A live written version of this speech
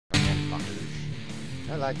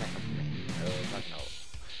No lag not for me. No, fuck no.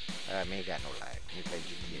 Me got no lag. Me play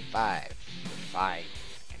GTA 5. Just fine.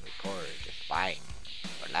 And record just fine.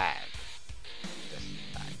 Or lag. Just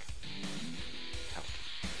lag. Help.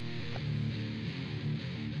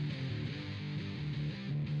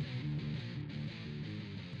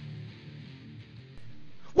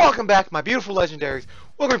 Welcome back, my beautiful legendaries.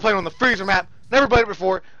 We're going to be playing on the freezer map. Never played it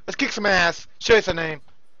before. Let's kick some ass. Show you some name.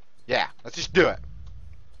 Yeah, let's just do it.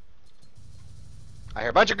 I hear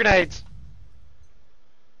a bunch of grenades.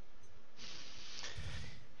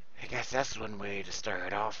 I guess that's one way to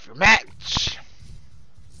start off your match.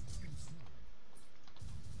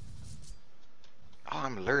 Oh,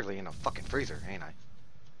 I'm literally in a fucking freezer, ain't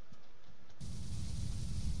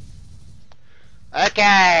I?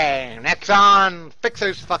 Okay, next on, fix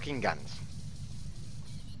those fucking guns.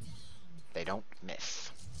 They don't miss.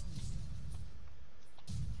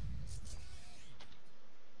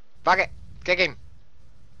 Fuck it, kick him.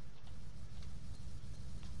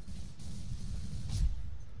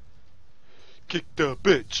 Kick the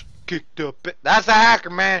bitch. Kick the bitch. That's a hacker,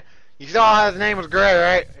 man. You saw how his name was Gray,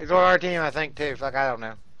 right? He's on our team, I think, too. Fuck, I don't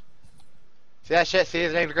know. See that shit? See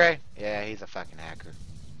his name's Gray? Yeah, he's a fucking hacker.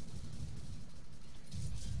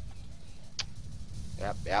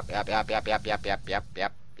 Yep.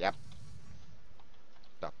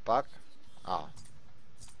 The fuck? Oh.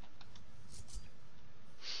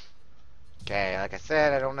 Okay, like I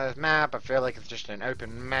said, I don't know this map. I feel like it's just an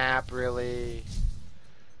open map, really.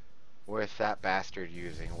 With that bastard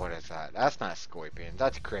using, what is that? That's not Scorpion,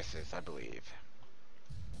 that's Chris's, I believe.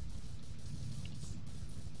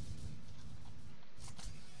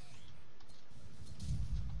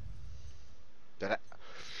 Did I?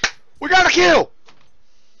 We got a kill!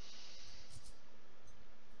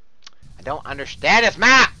 I don't understand this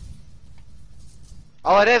map!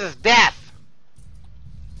 All it is death!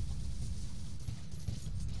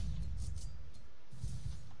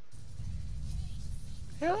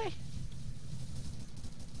 Really?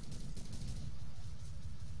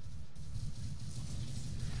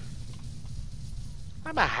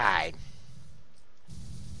 I'm a hide.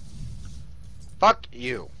 Fuck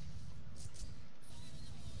you.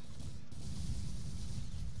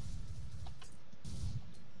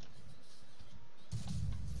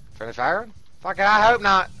 Friendly fire? Fuck it, I hope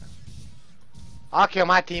not. I'll kill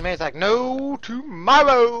my teammates like no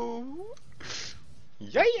tomorrow.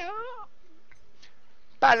 Yeah.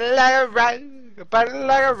 Party like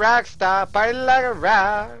a rock star, party like a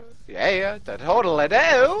rock. Yeah, to totally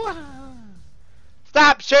do.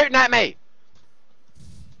 Stop shooting at me!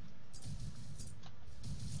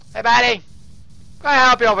 Hey, buddy! Gonna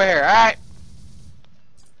help you over here, alright?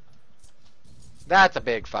 That's a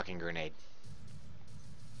big fucking grenade.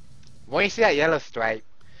 When you see that yellow stripe,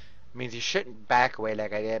 it means you shouldn't back away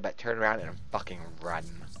like I did, but turn around and fucking run.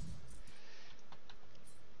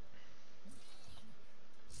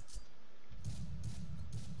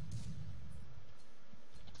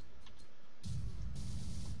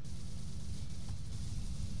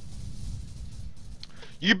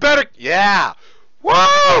 You better, yeah.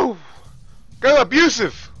 Whoa! Go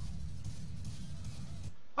abusive.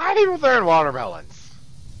 Why are people throwing watermelons?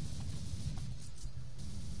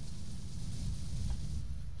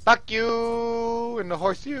 Fuck you! And the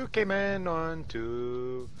horse you came in on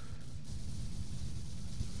to.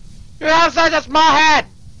 You're outside the small head!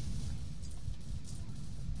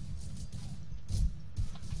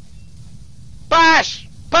 Push!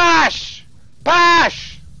 Push! Push!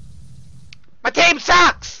 My team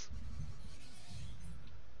sucks!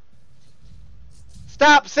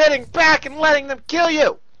 Stop sitting back and letting them kill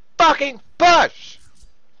you! Fucking push!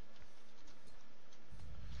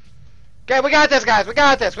 Okay, we got this, guys. We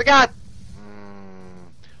got this. We got...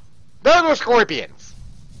 Those were scorpions.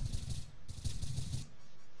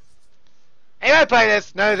 Anybody play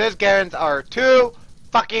this? No, those Garens are too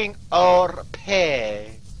fucking OP.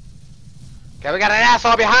 Okay, we got an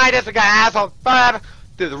asshole behind us. We got an asshole five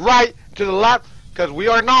to the right, to the left, because we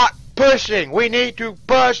are not pushing. We need to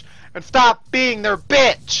push and stop being their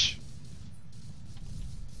bitch.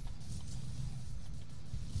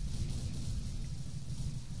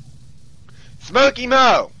 Smokey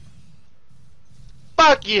Mo.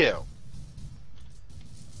 Fuck you.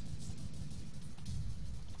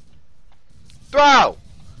 Throw.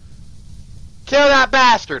 Kill that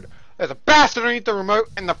bastard. There's a bastard underneath the remote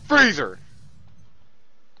in the freezer.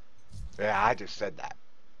 Yeah, I just said that.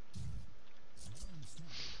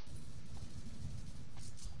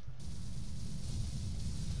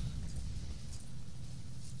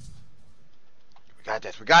 We got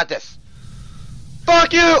this. We got this.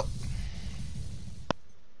 Fuck you!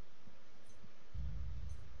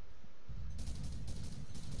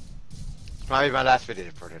 Might be my last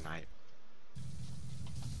video for tonight.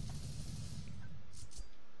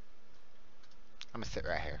 I'm gonna sit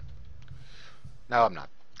right here. No, I'm not.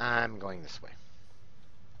 I'm going this way.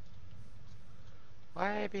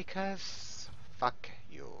 Why? Because fuck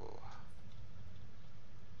you.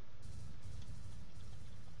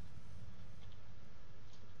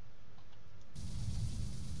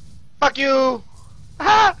 Fuck you!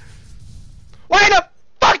 Ah! Where the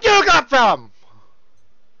fuck you got from?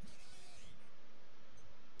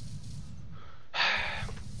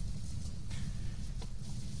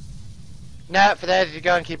 No, for those of you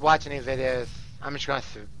going to keep watching these videos, I'm just going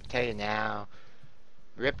to tell you now,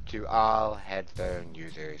 rip to all headphone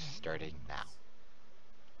users starting now.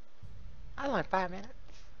 I only 5 minutes.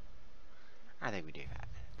 I think we do 5 minutes.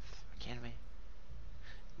 Can we?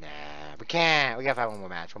 Nah, we can't. We gotta find one more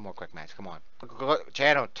match. One more quick match. Come on. Go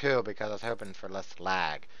channel 2 because I was hoping for less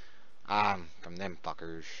lag. From them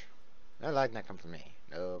fuckers. No lag not come from me.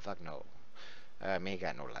 No, fuck no. Me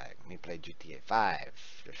got no lag. Me play GTA 5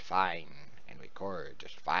 just fine. And record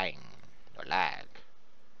just fine. No lag.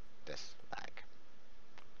 This lag.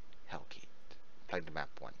 Hellgate. Played the map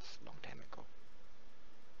once, long time ago.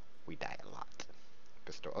 We die a lot.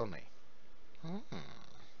 Pistol only.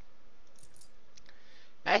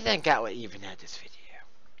 I think I will even out this video.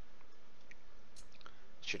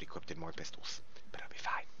 Should equip in more pistols, but I'll be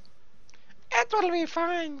fine. It will be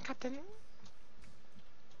fine, Captain.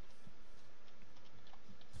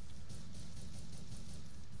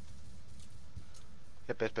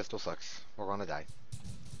 Yep, this pistol sucks. We're gonna die.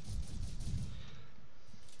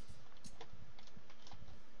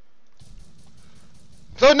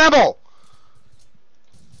 So nimble!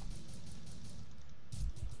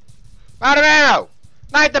 Out of ammo!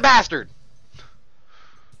 Knight the bastard!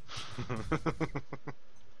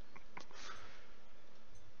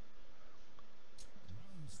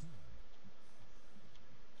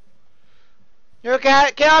 You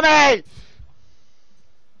can't kill me!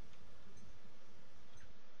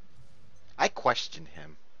 I question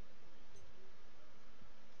him.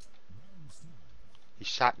 He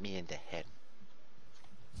shot me in the head.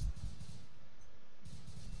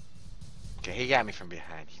 Okay, he got me from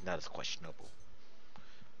behind. He's not as questionable.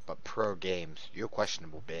 But pro games, you're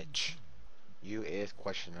questionable, bitch. You is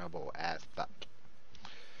questionable as fuck.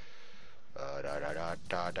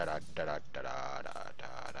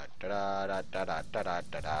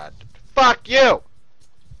 Fuck you!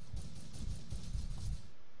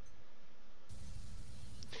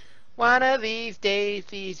 One of these days,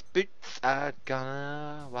 these boots are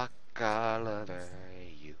gonna walk all over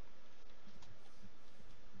you.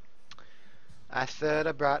 I should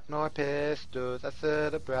have brought more pistols, I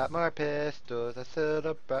should have brought more pistols, I should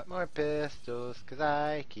have brought more pistols, cause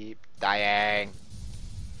I keep dying.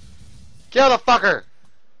 Kill the fucker!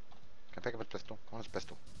 Can I pick up his pistol? I want his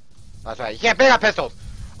pistol. That's right, you can't pick up pistols!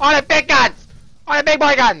 On the big guns! On the big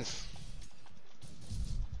boy guns!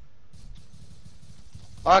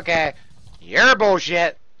 Okay, you're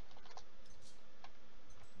bullshit.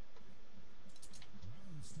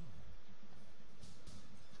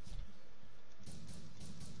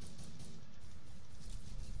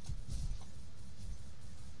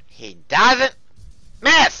 He doesn't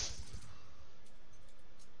miss.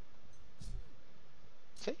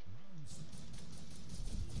 See?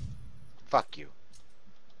 Fuck you.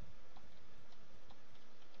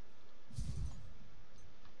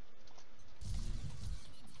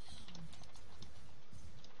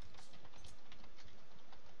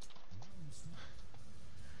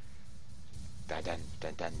 Dun dun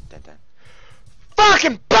dun dun dun dun.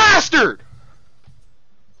 Fucking bastard!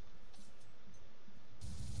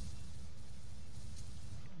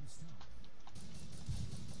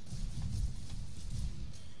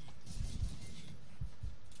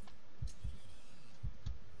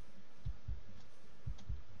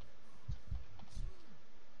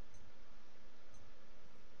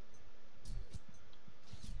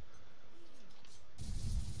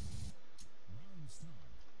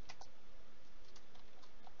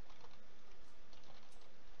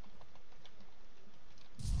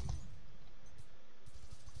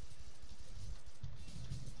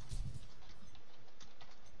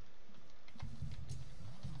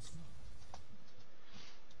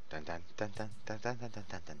 Dun dun dun dun dun dun dun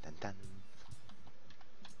dun dun dun dun.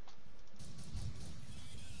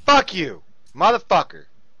 Fuck you, motherfucker.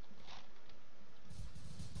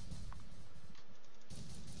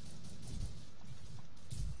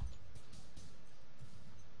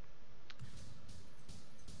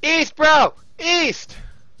 East, bro! East!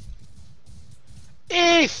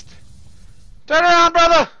 East! Turn around,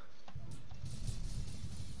 brother!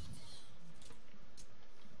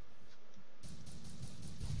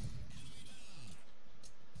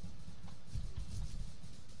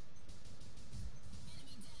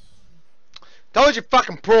 told you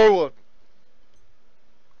fucking pro would.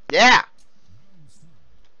 Yeah.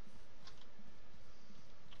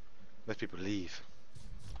 Most people leave.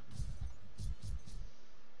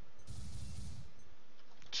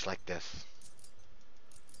 Just like this.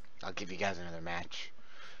 I'll give you guys another match.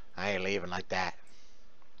 I ain't leaving like that.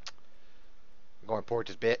 I'm going to report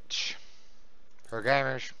this bitch. For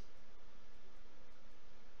gamers.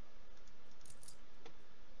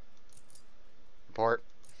 Report.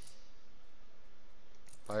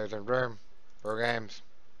 Players in room. For games.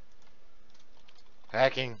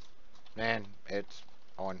 Hacking. Man, it's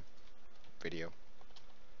on video.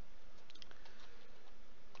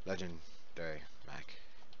 Legendary Mac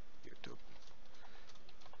YouTube.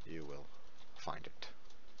 You will find it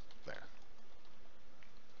there.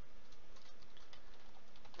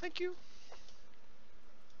 Thank you.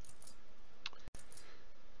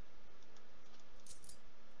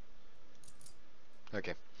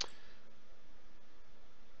 Okay.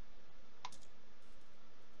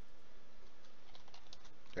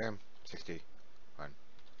 Damn, 61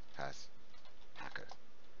 has hacker.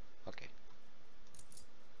 Okay.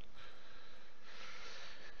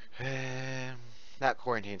 Not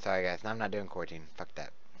quarantine, sorry guys. No, I'm not doing quarantine. Fuck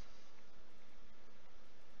that.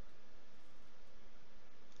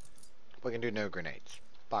 We can do no grenades.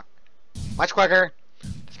 Fuck. Much quicker.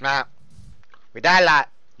 Snap. We die a lot.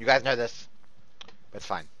 You guys know this. But it's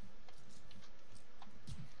fine.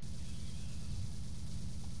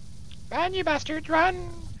 Run, you bastards, run!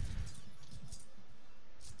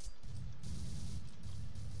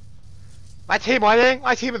 My team winning!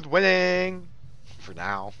 My team is winning! For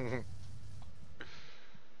now.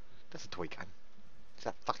 That's a toy gun. Is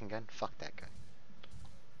that fucking gun? Fuck that gun.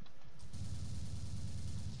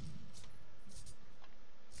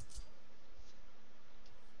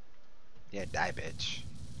 Yeah, die, bitch.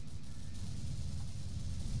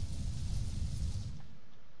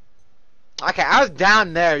 Okay, I was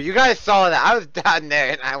down there. You guys saw that. I was down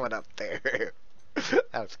there and I went up there. That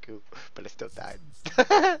was cool. But I still died.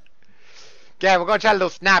 Okay, we're gonna try a little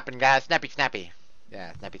snapping, guys. Snappy, snappy.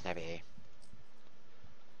 Yeah, snappy, snappy.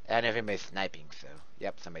 I don't know if anybody's sniping, so.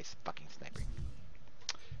 Yep, somebody's fucking sniping.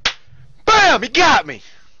 BAM! He got me!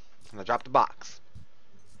 And I dropped the box.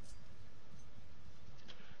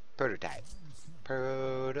 Prototype.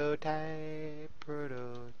 Prototype.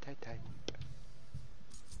 Prototype.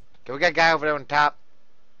 Okay, we got a guy over there on top.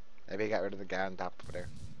 Maybe I got rid of the guy on top over there.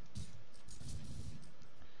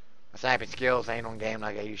 My sniping skills ain't on game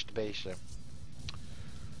like I used to be, so.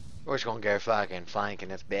 We're just gonna go fucking flanking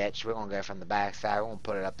this bitch. We're gonna go from the backside. We're gonna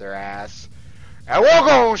put it up their ass. And we're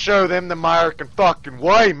gonna show them the American fucking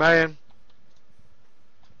way, man.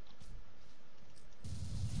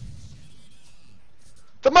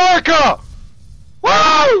 It's America!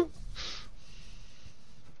 Woo!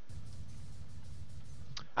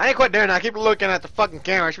 I ain't quite doing that. I keep looking at the fucking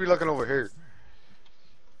camera. I should be looking over here.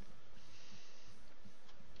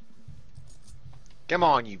 Come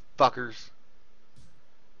on, you fuckers.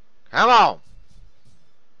 Come on.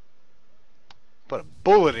 Put a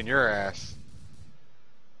bullet in your ass.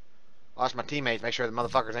 Watch my teammates. Make sure the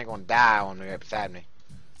motherfuckers ain't gonna die when they're beside me.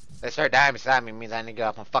 If they start dying beside me, it means I need to go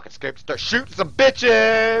up on fucking scope and start shooting some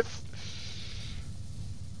bitches.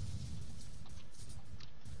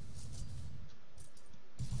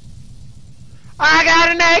 I got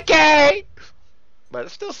an AK, but it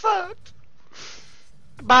still sucked.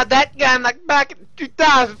 I bought that gun like back in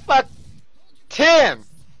 2010.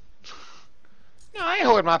 No, I ain't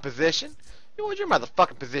holding my position. You hold your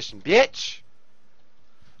motherfucking position, bitch.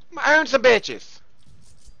 I'm gonna earn some bitches.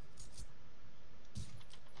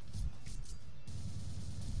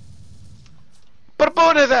 Put a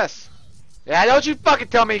bullet in his ass. Yeah, don't you fucking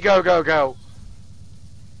tell me go, go, go.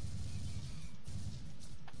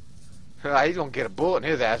 He's gonna get a bullet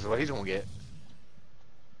in his ass is what he's gonna get.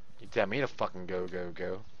 You tell me to fucking go, go,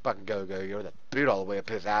 go. Fucking go, go, go. With a boot all the way up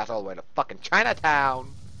his ass, all the way to fucking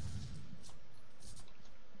Chinatown.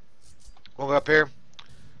 We'll go up here.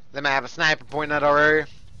 Then I have a sniper pointing at our area.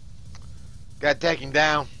 Gotta take him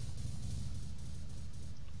down.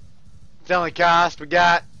 It's the only cost we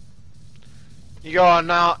got. You go on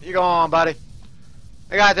now. You go on, buddy.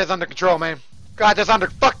 I got this under control, man. Got this under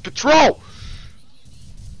fucking control.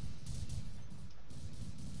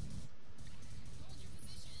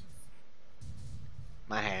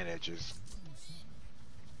 My hand itches.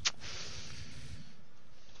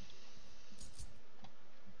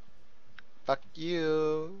 Fuck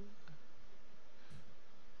you.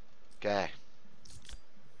 Okay.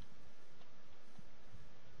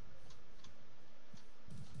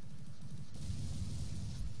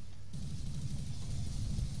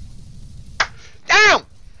 Damn!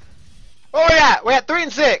 Where we at?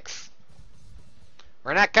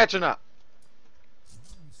 catching up.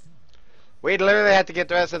 We literally had to get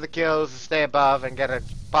the rest of the kills to stay above and get a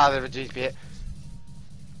positive GP.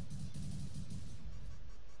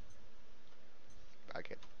 Fuck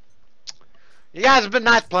it. You guys have been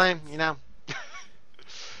nice playing, you know.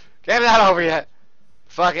 Game's not over yet.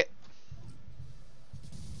 Fuck it.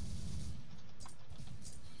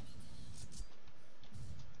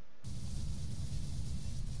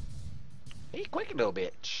 He quick little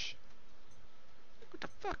bitch. What the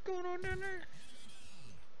fuck going on down there?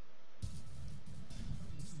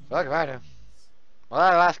 Fuck if I do. Well,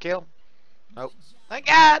 that last kill. Nope. Thank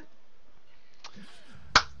God.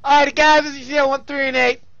 Alrighty, guys. As you see, I went 3 and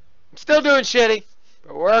 8. I'm still doing shitty,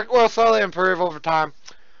 but we'll slowly improve over time.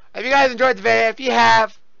 If you guys enjoyed the video, if you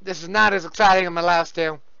have, this is not as exciting as my last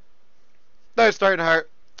two. Though it's starting to hurt,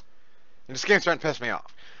 and the skin's starting to piss me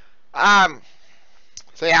off.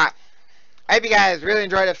 So yeah. I hope you guys really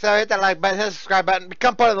enjoyed it. So hit that like button, hit the subscribe button,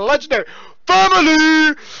 become part of the legendary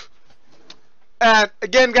family. And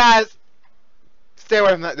again, guys, stay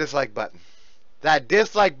away from that dislike button. That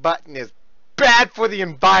dislike button is bad for the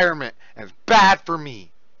environment and it's bad for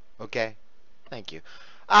me. Okay? Thank you.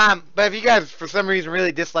 But if you guys, for some reason,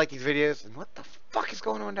 really dislike these videos, and what the fuck is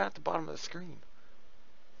going on down at the bottom of the screen?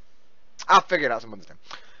 I'll figure it out some other time.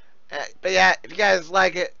 But yeah, if you guys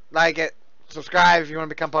like it. Subscribe if you want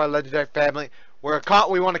to become part of the legendary family. We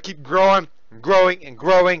want to keep growing and growing and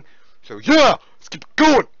growing. So yeah, let's keep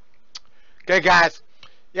going. Okay, guys,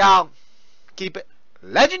 y'all keep it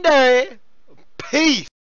legendary. Peace.